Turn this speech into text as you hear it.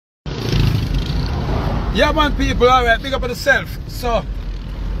Yeah, man, people, alright, big up on yourself. So,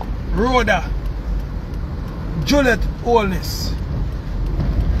 Rhoda, Juliet, Allness.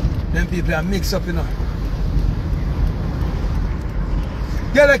 Them people are mixed up, you know.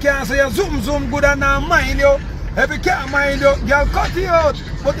 Girl, can't say zoom good and not mind you. If you can't mind you, girl, cut you out.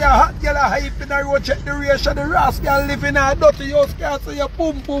 But your hot girl are hype in the road, check the ratio, the rascal live in a dirty house, can't say your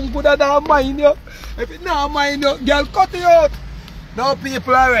boom good and not mind you. If you not mind you, girl, cut you out. Now,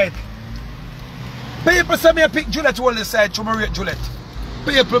 people, alright. People say me pick Juliet all this side to rate Juliet.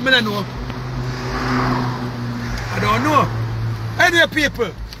 People, me don't know. I don't know. Anyway,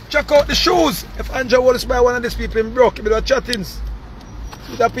 people, check out the shoes. If Andrew Wallace buy one of these people, him broke, he will chattings.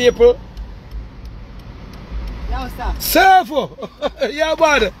 See the people? Yeah, sir. Servo! Yeah,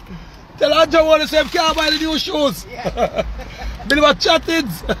 man. Tell Andrew Wallace he can't buy the new shoes. Yeah. Believe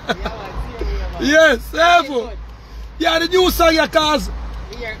chattings. Yeah, man. Yes, Servo. Yeah, the new song you cause.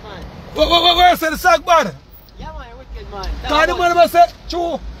 Here, man. Where say the song, man? Yeah, man, wicked, man. Because the man say,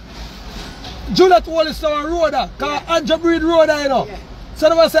 true. Juliet Wallace and Rhoda. Because Andrew breed Rhoda, you know. Yeah. So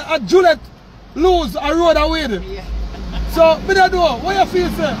they say, Juliet lose and Rhoda win. Yeah. So, me don't know. What you feel,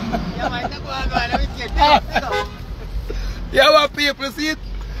 sir? Yeah, man, that's what I'm going to Yeah, what people see it?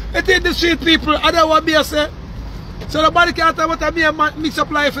 It is the street people. I don't want me to say. So nobody can't tell what I mean mix up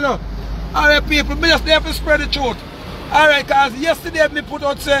life, you know. Alright, people, me just there to spread the truth. Alright, because yesterday me put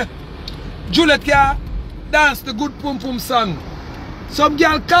out say Juliet can dance the good pum pum song. Some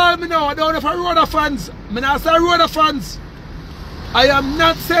girl call me now. I don't know if I Rhoda fans. I not say Rhoda fans. I am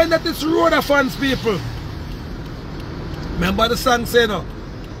not saying that it's Rhoda fans, people. Remember the song say no.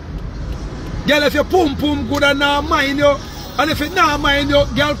 Girl, if you pum pum good and not mind you, and if it not mind you,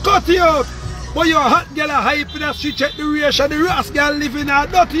 girl cut you out. But you a hot girl a hype in the street, check the ratio, the rascal girl live in a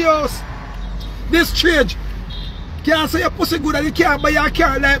dirty house. This strange. Can't say your pussy good and you can't buy your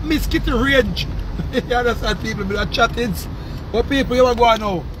car like Miss Kitty Range. You understand, people? Be like chattings. But people, you want to go on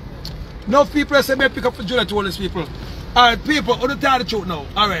now. Enough people say me pick up for Juliet to all these people. Alright, people, on the tell the truth now.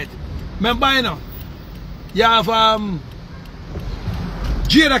 Alright. Remember, you know, you have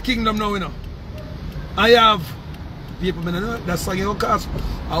Jada Kingdom now, you know. I have people, you know, that song you cast.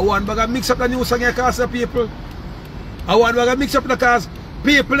 I want to mix up the new song you cast, people. I want to mix up the cast.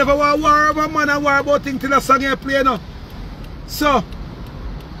 People never want to war about man and war about things till the song you play, you know. So,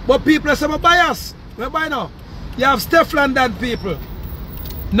 but people say I'm biased. Remember, you know, you have Steph London people.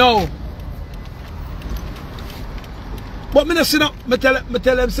 No. But me not see no, me tell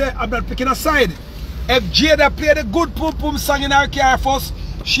them say I'm not picking a side. If Jada play the good pum pum song in her car first,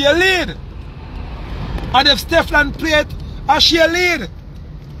 she a lead. And if Stefan play it, she a lead.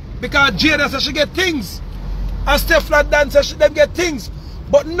 Because Jada says she get things. And Stefan dance says she them get things.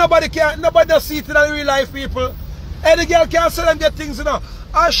 But nobody does see it in real life, people. Any girl can say them get things, you know.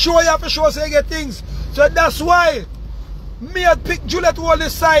 I show you have to show say get things. So that's why me had pick Juliet all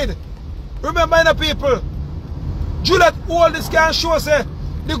this side. Remember, you know, people. Juliet all this can show say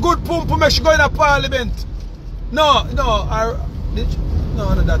the good pum pum make she go in a parliament. No, not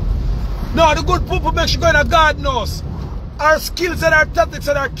that. No, the good pum pum make she go in a garden house. Our skills and our tactics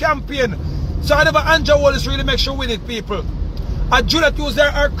and our campaign. So I never Andrew Wallace really make sure win it, people. And Juliet use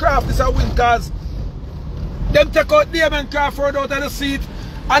her craft is a win cause them take out Damon Crawford out of the seat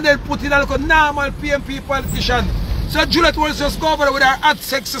and then put in a little normal PMP politician. So Juliet Wallace just go over with her hot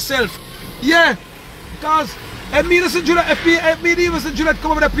sexy self. Yeah. Because if me listen Juliet, if me even say Juliet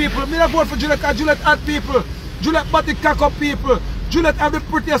come over the people, me not vote for Juliet because Juliet hot people. Juliet body cock up people. Juliet have the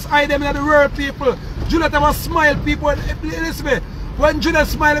prettiest eye them in the world, people. Juliet have a smile, people. Listen me. When Juliet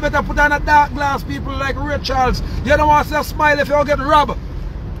smile, you better put on a dark glass, people like Ray Charles. You don't want to see a smile if you don't get robbed.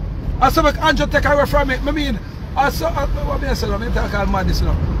 I saw Andrew take away from it. I mean, I saw, what I say, I mean, I call madness, you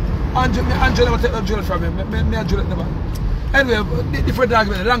know. Andrew never take up Juliet from him. Me and Juliet never. Anyway, different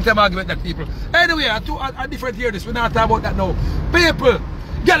argument, long time argument that people. Anyway, I different hear this. We're not talking about that now. People,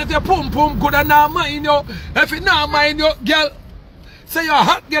 girl, if you pum pum good and not mind you, if it not mind you, girl, say you're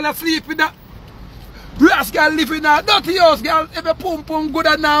hot girl asleep in that. Brass girl live in a dirty house, girl. If you pum pum good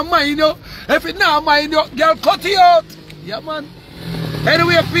and not mind you, if it not mind you, girl, cut you out. Yeah, man.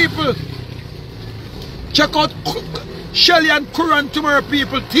 Anyway, people, check out Shelly and Curran tomorrow,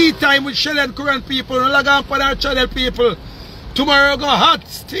 people. Tea time with Shelly and Curran, people. Log on for our channel, people. Tomorrow, go hot,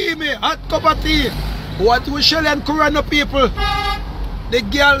 steamy, hot cup of tea. What with Shelly and Curran, no, people? The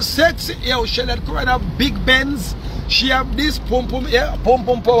girl sexy. Yo, Shelly and Curran have big bends. She have this pum pum, yeah, pum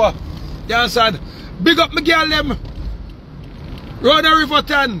pum power. You understand? Big up my girl, them. Rhoda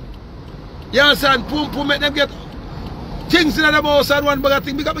Riverton. You understand? Pum pum, make them get things in the house and one bag of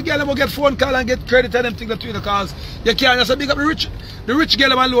thing. Big up the girl them get phone call and get credit and them things that the cause. You can't just big up the rich girl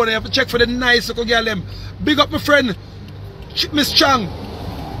them alone. You have to check for the nice little girl them. Big up my friend Miss Chang.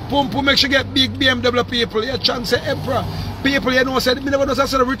 Pum make sure get big BMW people. Yeah, Chang say emperor. People you know said me never know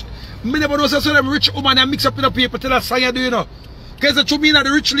some rich. Me never know some rich woman and mix up with the people till that song you do, you know. Because the truth mean that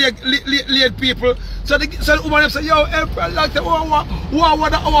the rich laid people. So the woman say, yo, emperor like the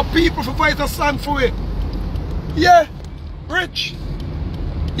want our people for fight a song for it. Yeah, rich.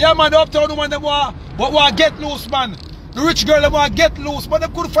 Yeah, man, the uptown woman them want get loose, man. The rich girl them want get loose, but they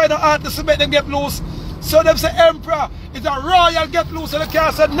couldn't find an artist to make them get loose. So them say emperor is a royal get loose, and the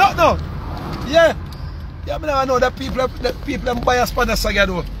car said no. Yeah. Yeah, I never know that people them buy a Spanish song, you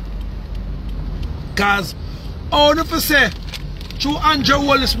know. Cause all if you say through Andrew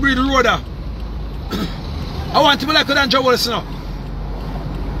Wallace breed Rhoda. I want to be like with Andrew Wallace now.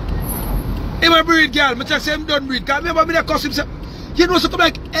 Him a breed girl, I say him don't breed. Cause remember me that cuss him say, you know, so come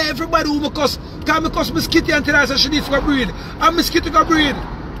like everybody who me cuss. Cause me cuss Miss Kitty until I say she needs to go breed. And Miss Kitty go breed.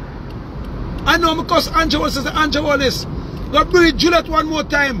 I know me cuss Andrew Wallace says Andrew Wallace. Go breed Juliet one more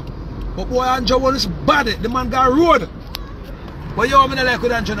time. But boy, Andrew Wallace bad. The man got road. But yo, I don't like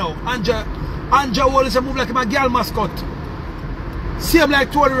with Andrew now. Andrew Wallace move like a girl mascot. Same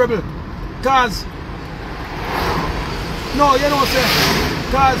like Tony Rebel. Cause no, you know say.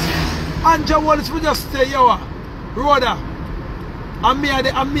 Cause Andrew Wallace will just stay yo, Rhoda. And me are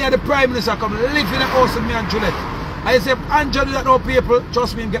the Prime Minister come live in the house with me and Juliet. I say if Andrew do that now people,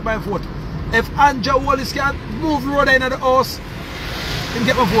 trust me, him get my vote. If Andrew Wallace can move Rhoda in the house, him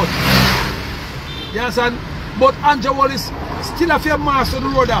get my vote. You understand? But Andrew Wallace still a fair master of the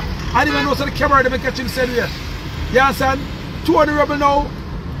Rhoda. I didn't even know so the camera they catch him said here. You understand? Tony Rebel now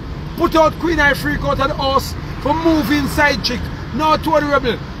put out Queen Eye Freak out of the house for moving side chick. Now Tony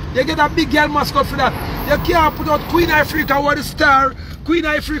Rebel, you get a big girl mascot for that. You can't put out Queen Eye Freak with the star, Queen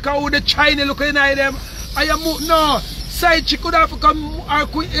Eye Freak with the China looking in them. I am no side chick could have to come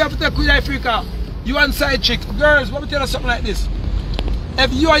or you have to take Queen Eye Freak. You and side chick. Girls, let me tell you something like this.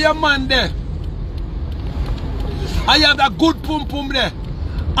 If you are your man there, I have that good pum pum there.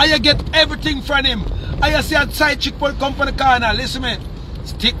 I get everything from him. I see a side chick come from the corner. Listen me.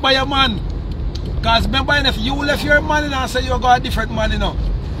 Stick by your man. Because remember if you left your man and say you got a different man, you know.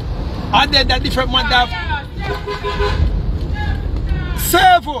 And then that different man that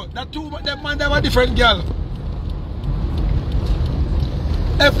Servo, that man have a different girl.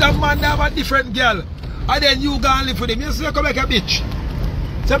 If that man have a different girl, and then you go and live with him, you still come like a bitch.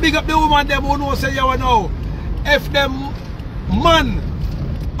 So big up the woman them who know say you know. If them man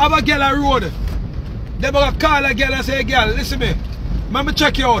have a girl on road, they gonna call a girl and say, girl, listen me, let me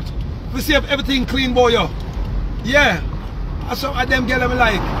check you out. We see if everything clean boy yo. Yeah. That's some of them girl them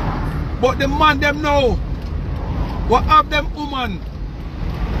like. But the man them know what have them woman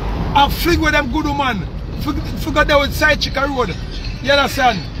and fling with them good woman. Forgot they with side chick road. You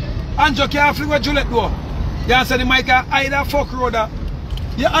understand? Andrew can't fling with Juliet though. You understand? The mic can either fuck Rhoda.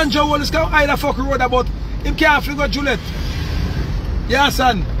 Yeah, Andrew Wallace can either fuck Rhoda, but him can't fling with Juliet. You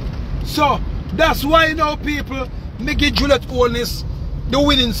understand? So that's why now people make Juliet Wallace the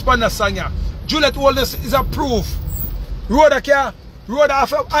winning Spanish song. Juliet Wallace is a proof. Rhoda have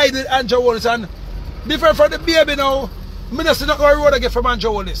to hide with Andrew Wallace, and different from the baby now, I don't see nothing what Rhoda get from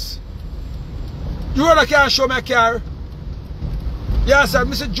Andrew Wallace. Rhoda can't show me a car. Yes, sir.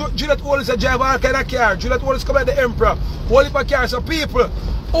 Mr. Juliet Wallace a drive all kind of car. Juliet Wallace come like the emperor. Whole heap of car. So people,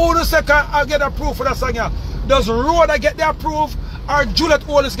 who the second I get a proof for that song? Does Rhoda get their proof or Juliet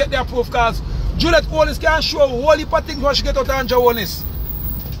Wallace get their proof? Because Juliet Wallace can show a whole heap of things what she get out of Andrew Wallace.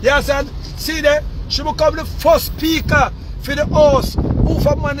 Yes, sir. See there? She become the first speaker for the house. Who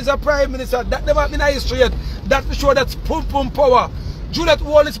for man is a prime minister? That never been in history yet. That to show that's pum pum power. Juliet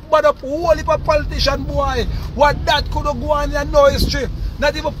Wallace bad up whole heap of politician boy. What that could have go on in no history.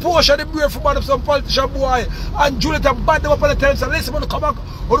 Not even Portia the brave for bad up some politician boy. And Juliet have bad them up on the television. Listen, when you come back,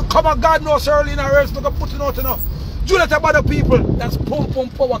 God knows early in her earth, not put it out enough. Juliet have bad up people. That's pum pum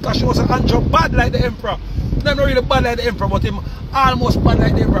power because she was an Andrew bad like the emperor. Not really bad like the emperor, but him almost bad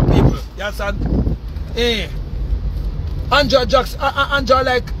like the emperor people. You understand? Eh. Andrew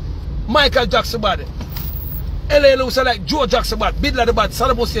like Michael Jackson bad. L.A. Lewis like Joe Jackson bad. Bidler the bad.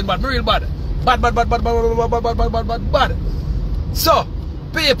 Saddam Hussein bad. Real bad. Bad. So,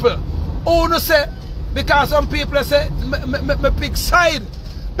 people, who no say, because some people say, me pick side.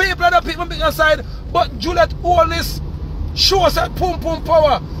 People don't pick me pick a side, but Juliet Wallace shows that pum pum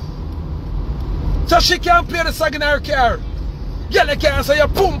power. So she can't play the song in her car. Girl, you can't say you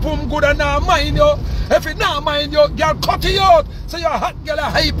pum pum good and now mind you. If you not mind you, girl cut you out. So you're hot girl a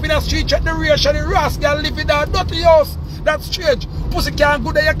hype in the street, check the race and the ras girl live in that dirty house. That's strange. Pussy can't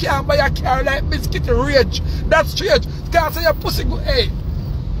go there, you can't buy a car like biscuit rage. That's strange. Can't say your pussy good. Hey.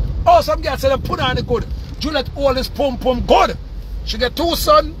 Oh, some girls say them put on the good. Juliet all this pum good. She get 2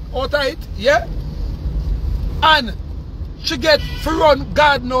 sons out of it, yeah? And she get for run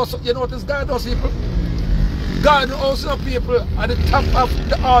God knows, you know what is God knows people? God knows people at the top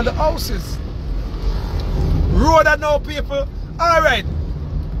of all the houses. Rhoda know people. Alright.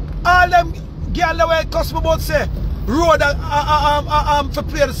 All them girls the way customer both say, Rhoda for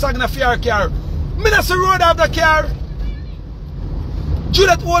play the song in a fair car. Me not say Rhoda have the car.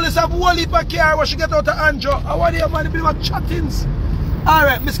 Juliet always have one heap of car when she get out of Andrew. I want to hear man believe about chattings.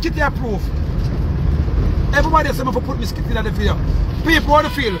 Alright, Miss Kitty approve. Everybody say me for put Miss Kitty in the video. People want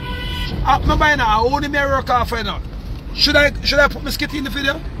to feel. Remember now, I only may work off right now. Should I put Miss Kitty in the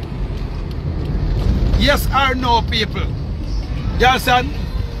video? Yes or no, people? You understand?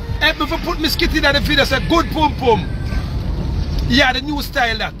 If me for put Miss Kitty in the video, say good pum pum. Yeah, the new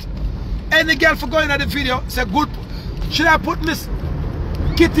style that. Any girl for going in the video, say good. Should I put Miss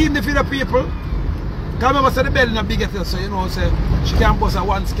Kitty in the video, people? Because I say the belly not big so you know, say she can bust a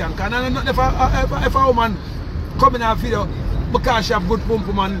one skank. And if a woman come in a video because she have good pum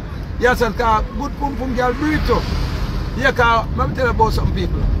pum and yes, and good pum pum girl breathe too. Yeah, because let me tell you about some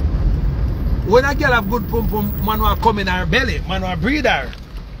people. When a girl have good pum pum, man will come in her belly, man will breathe her.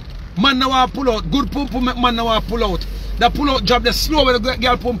 Man now want pull out. Good pum pum, man now want pull out. The pull out job, the slow when the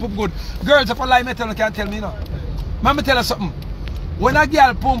girl pum pum good. Girls, if I lie, me tell you can't tell me no. Man, me tell you something. When a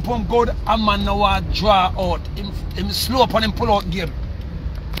girl pum pum good, a man now want draw out. Him slow up on him pull out game.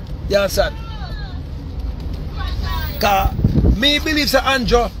 You understand? Because me believe that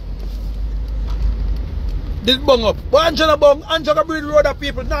Andrew did bung up. But Andrew no bung. Andrew can breed Rhoda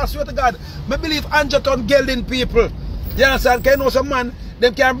people. Now, swear to God. Me believe Andrew turn gelding people. You understand? Because you know some man,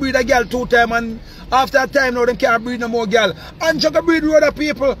 them can breed a girl 2 times and after a time now, them can't breed no more girl. Andrew can breed Rhoda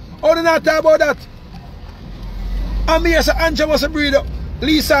people. How do not talk about that? And me say Andrew was a breeder.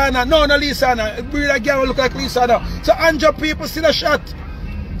 Lisa Anna. No, Lisa Anna. Breed a girl look like Lisa Anna. So Andrew people still a shot.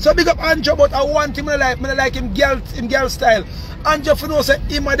 So big up Andrew, but I want him to like him girl style. Andrew for know say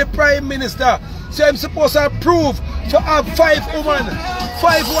him are the prime minister. So I'm supposed to approve to have 5 women,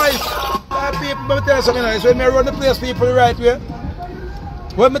 5 wives. People, let me tell you something nice. When I run the place people the right way.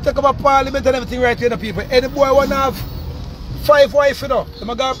 When I talk about parliament and everything right way, the people. Any boy want to have 5 wives, you know. They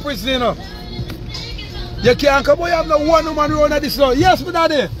go to prison, you know. You can't come boy have no 1 woman run at this now. Yes, my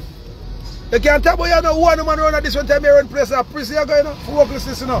daddy. You can't tell boy you have no 1 woman run at this one time you run place at prison you go, you know, for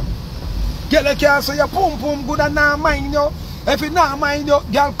worklessness, you know. Get the car so you pum pum good and not mind you. If you not mind you,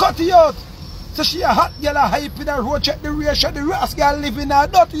 girl cut you out. So she a hot girl a hype in the road, check the race, check the ras girl live in a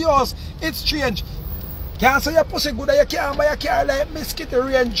dirty house. It's strange. Can't say your pussy good and you can't buy a car like Miss Kitty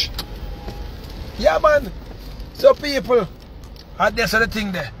range. Yeah man. So people, and that's the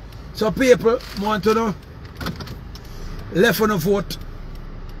thing there. So people want to know left on the vote.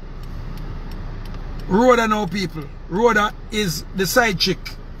 Rhoda now people. Rhoda is the side chick.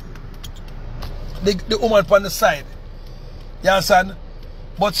 The woman on the side. You understand?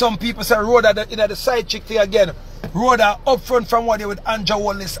 But some people say Rhoda the side chick thing again. Rhoda up front from what they with Andrew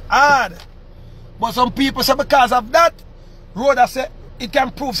Wallace hard. But some people say because of that, Rhoda say it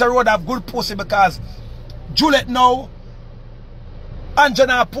can prove that Rhoda have good pussy because Juliet now, Andrew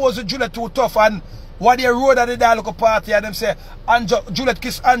now pose with Juliet too tough and what they Rhoda did that local party and them say Juliet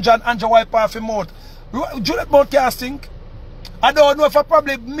kiss Andrew and Andrew wipe off him mouth. Juliet mouth can't stink. I don't know if I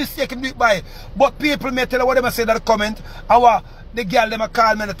probably mistaken it by, but people may tell you what they say in the comment. Our the girl them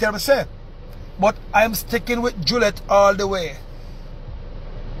call me and tell me say. But I'm sticking with Juliet all the way.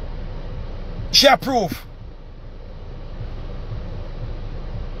 She approve.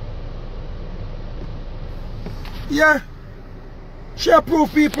 Yeah. She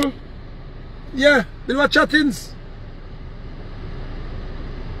approve people. Yeah. They were chattings.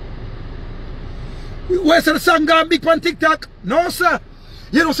 Where's the song gone big on TikTok? No, sir.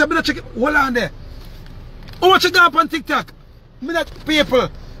 You know, sir, me not check it. Hold on there. How much you got on TikTok? Me not people.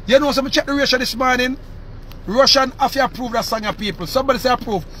 You know, so me check the ratio this morning. Russian have to approve that song of people. Somebody say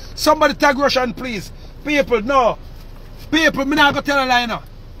approve. Somebody tag Russian, please. People, no. People, me not go tell a lie now.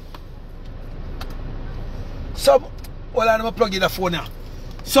 Some, hold on, I'm plug in the phone now.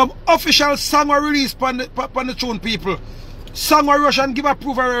 Some official song were released on the tune, people. Song were Russian give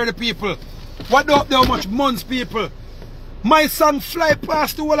approval already, people. What do how much months, people? My song fly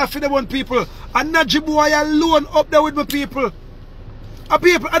past the wall of the one people. And Najib boy alone up there with my people. And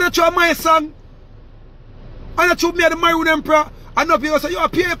people, I don't show my song. I don't show me the Maroon Emperor. And now people say, you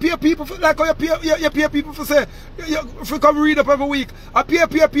pay people for, like how you pay people for say, for come read up every week. I pay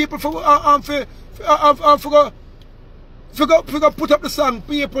people for go put up the song,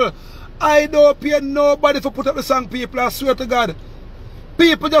 people. I don't pay nobody for put up the song, people. I swear to God.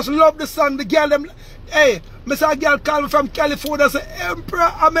 People just love the song. The girl them, hey, I saw a girl call me from California and say,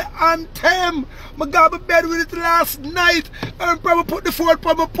 Emperor, I'm an anthem. I got to bed with it last night. Emperor, I put the phone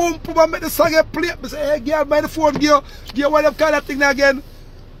on my pump, I make the song play. I say, hey, girl, by the phone, girl, what them call that thing again?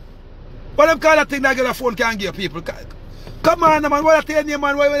 What them call that thing again? The phone can give people. Come on, man, what I tell you,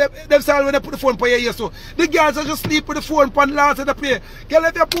 man, them say when they put the phone on your ear, so the girls are just sleep with the phone on last of the play. Girl,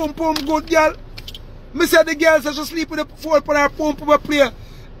 let your pump good, girl. I said the girls are just sleep with the phone on her pump play.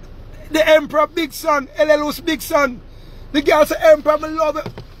 The Emperor big song, LLO's big song. The girl say, Emperor, I love it.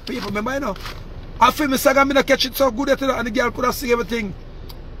 People, remember, you know. I feel me song, I'm going to catch it so good, you know, and the girl could have sing everything.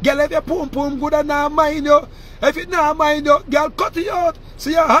 Girl, if you pum good and not mind you. If it not mind you, girl, cut it out.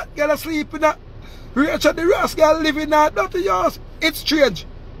 So you're hot, girl, asleep in that. Rachel the Ross, girl, living in that dirty house. It's strange.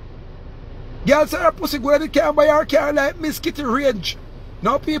 Girl say her pussy good and they can't buy her car like Miss Kitty Range.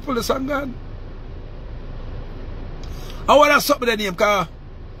 Now people, the song gone. I want to stop with the name, because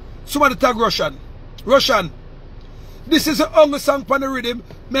somebody tag Russian. Russian. This is a only song on the rhythm.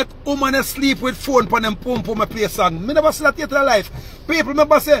 Make woman sleep with phone on them pum play song. Me never see that yet in life. People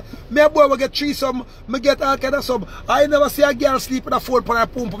remember say, me a boy will get threesome, me get all kind of some. I never see a girl sleep with a phone on her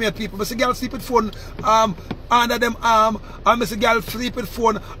pum yet people. Me see a girl sleep with phone under them arm, and me see a girl sleep with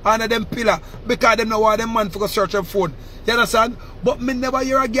phone under them pillar. Because them know why them man for go search them phone. You understand? But me never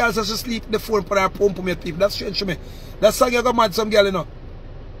hear a girl just sleep with the phone on her pum yet people. That's strange to me. That song you go mad some girl, you know.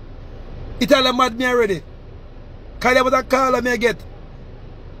 It all mad me already. Because they was a caller me get.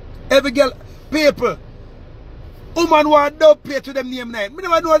 Every girl, people, woman want dub play to them name night. Me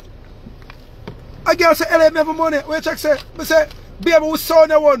never know what. A girl say, LA, me have money. Where you check say? Me say, baby, who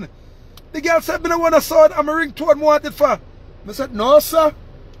sound you want? The girl said, me don't want a sound and my ringtone want it for. Me said, no, sir.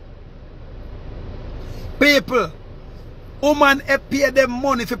 People, woman pay them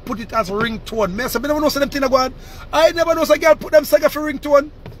money if you put it as ringtone. Me say, me never know say them thing go on. I never know say girl put them second for ringtone.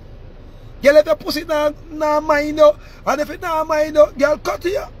 Girl, if you pussy nah mind you, and if it nah mind you, girl cut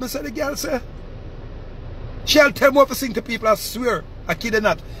you. I say the girl say, she'll tell me what to sing to people, I swear. I kid her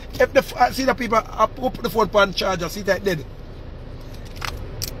not. If I see the people, I put the phone on charger, see that dead.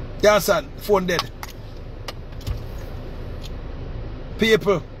 Yeah, son, phone dead.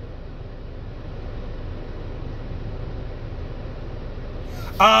 People.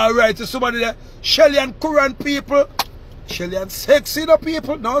 Alright, so somebody there, Shelly and Quran people. Shelly and sexy the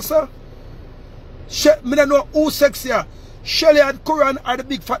people, no sir. Me don't know who sexier. Shelly and Quran are the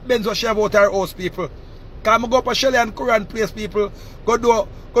big fat Benz what she have out her house, people. Can I go up a Shelly and Quran place, people? Go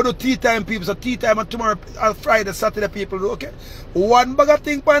do tea time, people. So tea time and tomorrow, Friday, Saturday, people. Okay? One bag of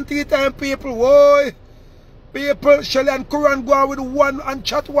thing for tea time, people. Whoa. People, Shelly and Quran go out with one and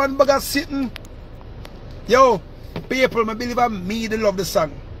chat one bag of sitting. Yo, people, I believe I'm me, they love the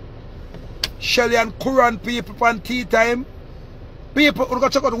song. Shelly and Quran, people, for tea time. People, we're going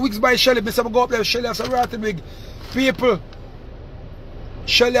to check out wigs by Shelly. I go up there, Shelly have some ratty wig. People,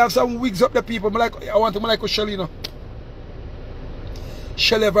 Shelly have some wigs up there, people. I want to like Shelly, you know.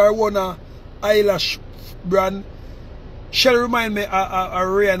 Shelly have her own eyelash brand. Shelly remind me of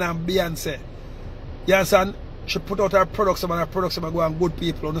Rihanna and Beyonce. You understand? She put out her products and her products are going good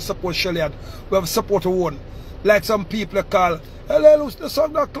people. We support Shelly and we have support her own. Like some people call, hello, the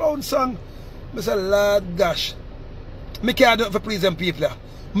song, that clown song. I say, Lord gosh. I can't do it for please them people.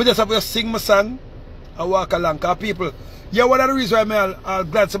 I just have to sing my song and walk along. Because people, yeah, one of the reasons why I'm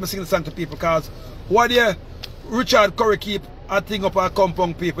glad to sing the song to people. Because one year, Richard Curry keep a thing up our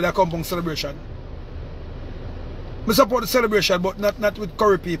compound people, their compound celebration. I support the celebration, but not with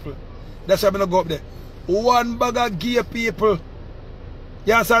Curry people. That's why I'm going to go up there. One bag of gay people.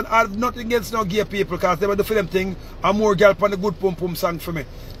 You understand? I have nothing against no gay people because they will do for them thing and more girl on the good pum pum song for me.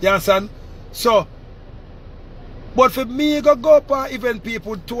 You understand? So, but for me, go up and event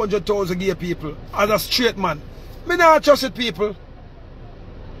people, 200,000 gay people, as a straight man. Me not trust it, people.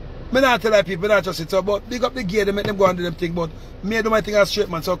 Me not tell people, me not trust it. So, but big up the gay, they make them go and do them thing. But me do my thing as straight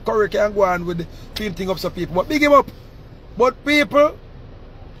man. So, Curry can go on with the film thing up to people. But big him up. But people,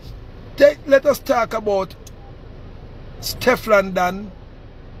 let us talk about Steph London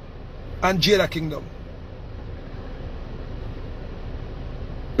and Jada Kingdom.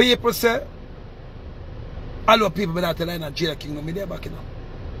 People say, a lot of people may not tell that Jada Kingdom me there back, you know.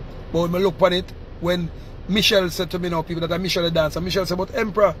 But when I look on it, when Michelle said to me now, people that are Michelle the dancer, Michelle said, but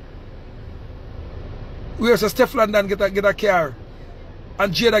Emperor, where's Steph London get a car?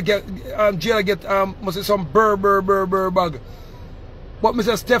 And Jada get must say some burr bag. But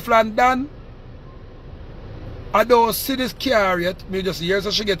Mr. Stefan Dan, I don't see this car yet. Me just hear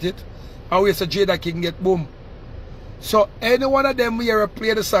so she get it. And we say Jada King get boom. So any one of them here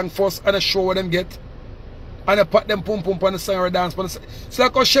play the song first and I show what them get. And I put them pum pum on the song or dance on the song. So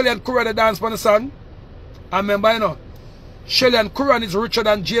like how Shelly and Kuran dance on the song. And remember, you know, Shelly and Kuran is richer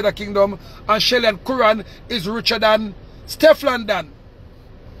than Jada Kingdom. And Shelly and Kuran is richer than Stefan Dan.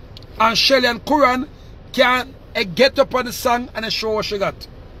 And Shelly and Kuran can get up on the song and I show what she got.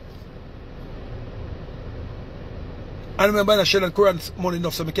 And remember that Shelly and Kuran's money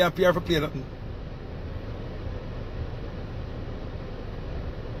enough so I can't pay her for play nothing.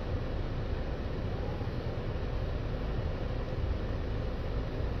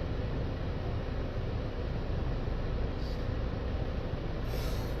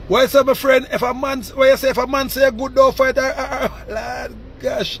 Why say my friend, if a man say a good dog fighter, Lord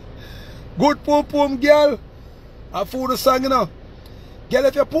gosh. Good pum pum girl. I fool the song, you know. Girl,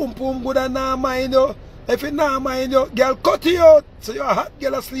 if you pum pum good and not mind you. If you not mind you, girl cut you out. So you're a hot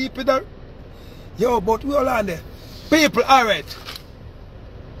girl asleep with her. Yo, but we all on there. People, alright.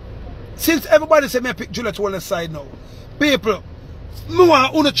 Since everybody say me pick Juliet Wallace side now. People, me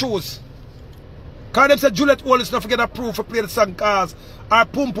want who to choose. Because them say Juliet Wallace not forget a proof for play the song cause or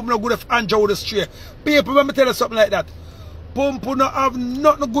pum pum no good if Andrew would stray. People, let me tell you something like that. Pum pum no have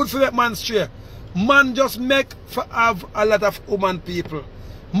nothing good for that man stray. Man just make for have a lot of woman people.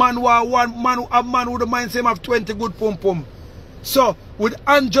 Man who have man with the mind same have 20 good pum pum. So with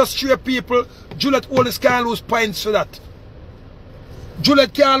unjust stray people, Juliet Wallace can't lose points for that.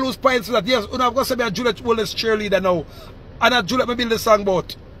 Juliet can't lose points for that. Yes, I'm going to say me a Juliet Wallace cheerleader now. And a Juliet me build the song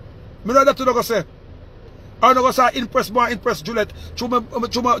about. Me know that you don't say. I'm not going to say impress Juliet.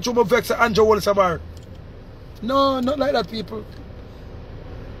 Chuma vex Andrew Wallace about. No, not like that, people.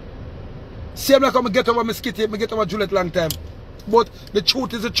 Same like I'm get over my skitty, I get over Juliet long time. But the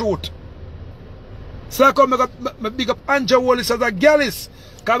truth is the truth. So like I'm I big up Andrew Wallace as a gallus.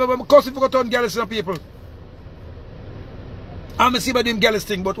 Because I'm cousin for turn gallus on people. I'm see about him gallus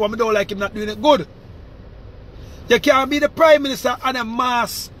thing, but what I don't like him not doing it good. You can't be the Prime Minister and a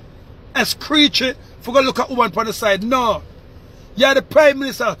mass as creature for go look at woman on the side. No. You're the Prime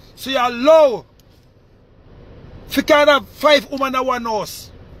Minister, so you're low. If you can't have 5 women at one house.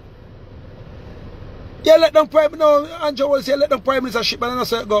 You let them Prime no, Andrew will say let them Prime Minister ship and I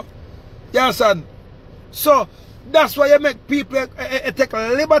say go. You understand? So that's why you make people take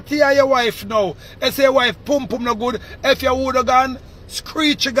liberty of your wife now. And say your wife pum pum no good. If you would have gone,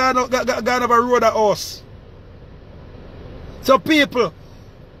 screech gone over road at house. So people,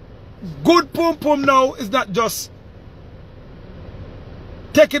 good pum pum now is not just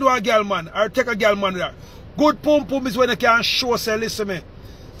take it to a girl man or take a girl man there. Good pum pum is when you can show say listen me.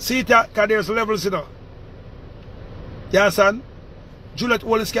 See it because there's levels you know. You understand? Juliet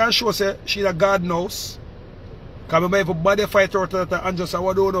Wallace can show say she's a God knows. Because I have a body fight out of that and just say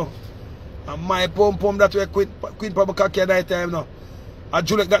what do you know. And my pum pum that way Queen Papa Kaki at night time now. And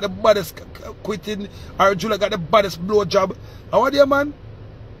Juliet got the baddest quitting or Juliet got the baddest blow job. And what do you man?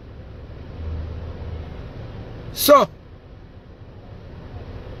 So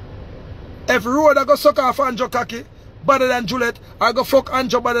if Rhoda go suck off Andrew Kaki better than Juliet, I go fuck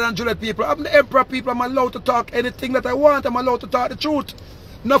Andrew better than Juliet people. I'm the emperor people, I'm allowed to talk anything that I want, I'm allowed to talk the truth.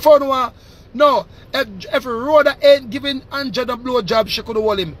 No fun one. No. If Rhoda ain't giving Andrew the blow job, she could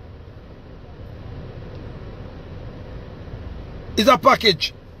hold him. It's a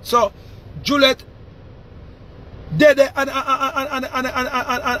package. So Juliet dead and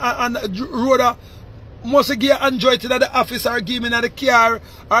Rhoda must give Andrew to the office or give him in the car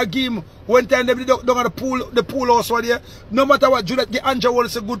or give him one time they don't have the pool house one there. No matter what, Juliet get Andrew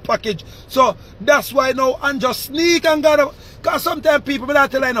wants a good package. So that's why now Andrew sneak and got because sometimes people I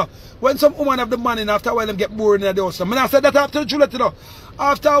tell you know, when some woman have the money after a while them get bored in the house. I said that after Juliet you know.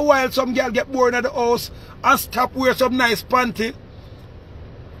 After a while some girl get bored in the house and stop wear some nice panty.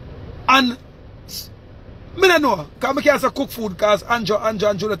 And I don't know, because I can't cook food because Andrew and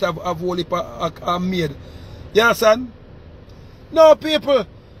Juliet have whole heap of maid. You understand? No, people,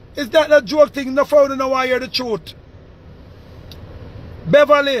 it's not a joke thing. No phone no one hear the truth.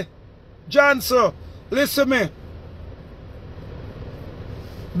 Beverly, Johnson, listen me.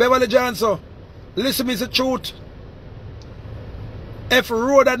 Beverly Johnson, listen me, it's the truth. If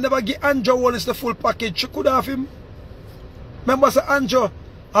Rhoda never give Andrew Wallace the full package, she could have him. Remember, say Andrew,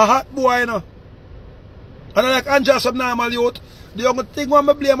 a hot boy, you know. And I like Andrew some normal youth. The only thing I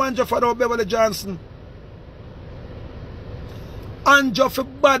blame Andrew for now, Beverly Johnson. Andrew for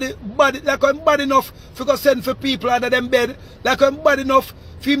body, like I'm bad enough for go send for people under them bed. Like I'm bad enough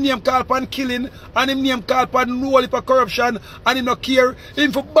for him name call upon killing and him name call upon no for corruption and him not care.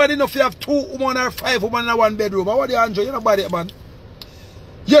 Him for bad enough you have 2 women or 5 women in one bedroom. What do you Andrew? You're not bad, man.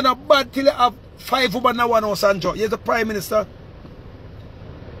 You're not bad till you have 5 women in one house, Andrew. You're the Prime Minister.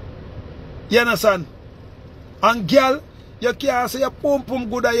 You understand? And girl, you can't say your pum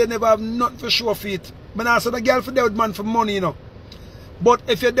good and you never have nothing for show feet. But I say the girl for there with man for money, you know. But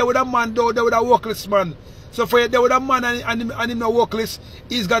if you're there with a man, though, there with a workless man. So for you there with a man and him not workless,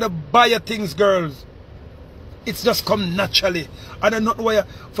 he's got to buy your things, girls. It's just come naturally. And then nothing where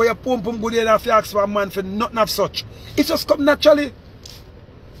for your pum good, you have to ask for a man for nothing of such. It's just come naturally.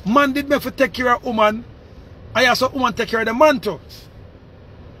 Man did me for take care of woman. I also woman take care of the man too.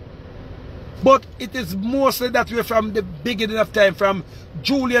 But it is mostly that way from the beginning of time, from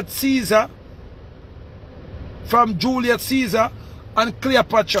Juliet Caesar and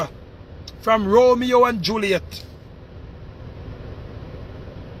Cleopatra, from Romeo and Juliet.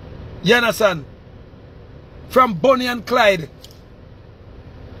 You understand? From Bonnie and Clyde.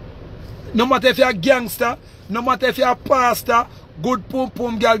 No matter if you're a gangster, no matter if you're a pastor, good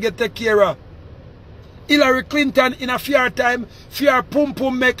pum girl get take care of. Hillary Clinton in a fair time, fair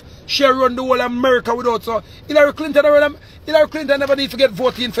pum make she run the whole America without so. Hillary Clinton never need to get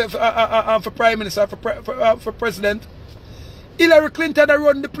voting for Prime Minister, for President. Hillary Clinton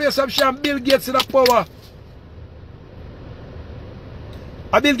run the place of Sean Bill Gates in the power.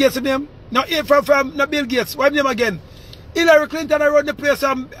 A Bill Gates name? No, from Bill Gates. What name again? Hillary Clinton run the place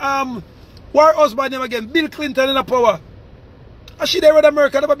of war husband name again. Bill Clinton in the power. And she there with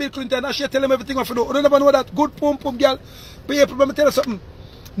America, never Bill Clinton, and she tell him everything what to do. You don't never know that. Good pum girl. People, let me tell you something.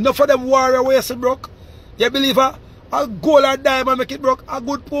 Enough of them warrior waste broke. You believe her? A gold or diamond make it broke. A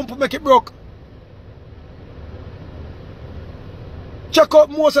good pum make it broke. Check out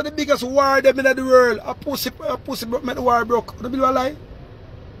most of the biggest war them in the world. A pussy broke make the war broke. You don't believe a lie?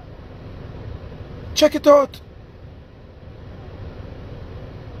 Check it out.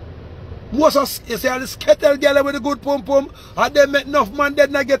 Most of you see all the skettle girl with the good pum and they make enough man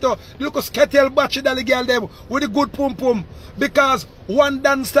dead na get out. Look at skettle batchy the girl them with the good pum. Because one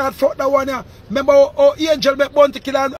done start fuck that one. Remember how Angel make Bounty kill and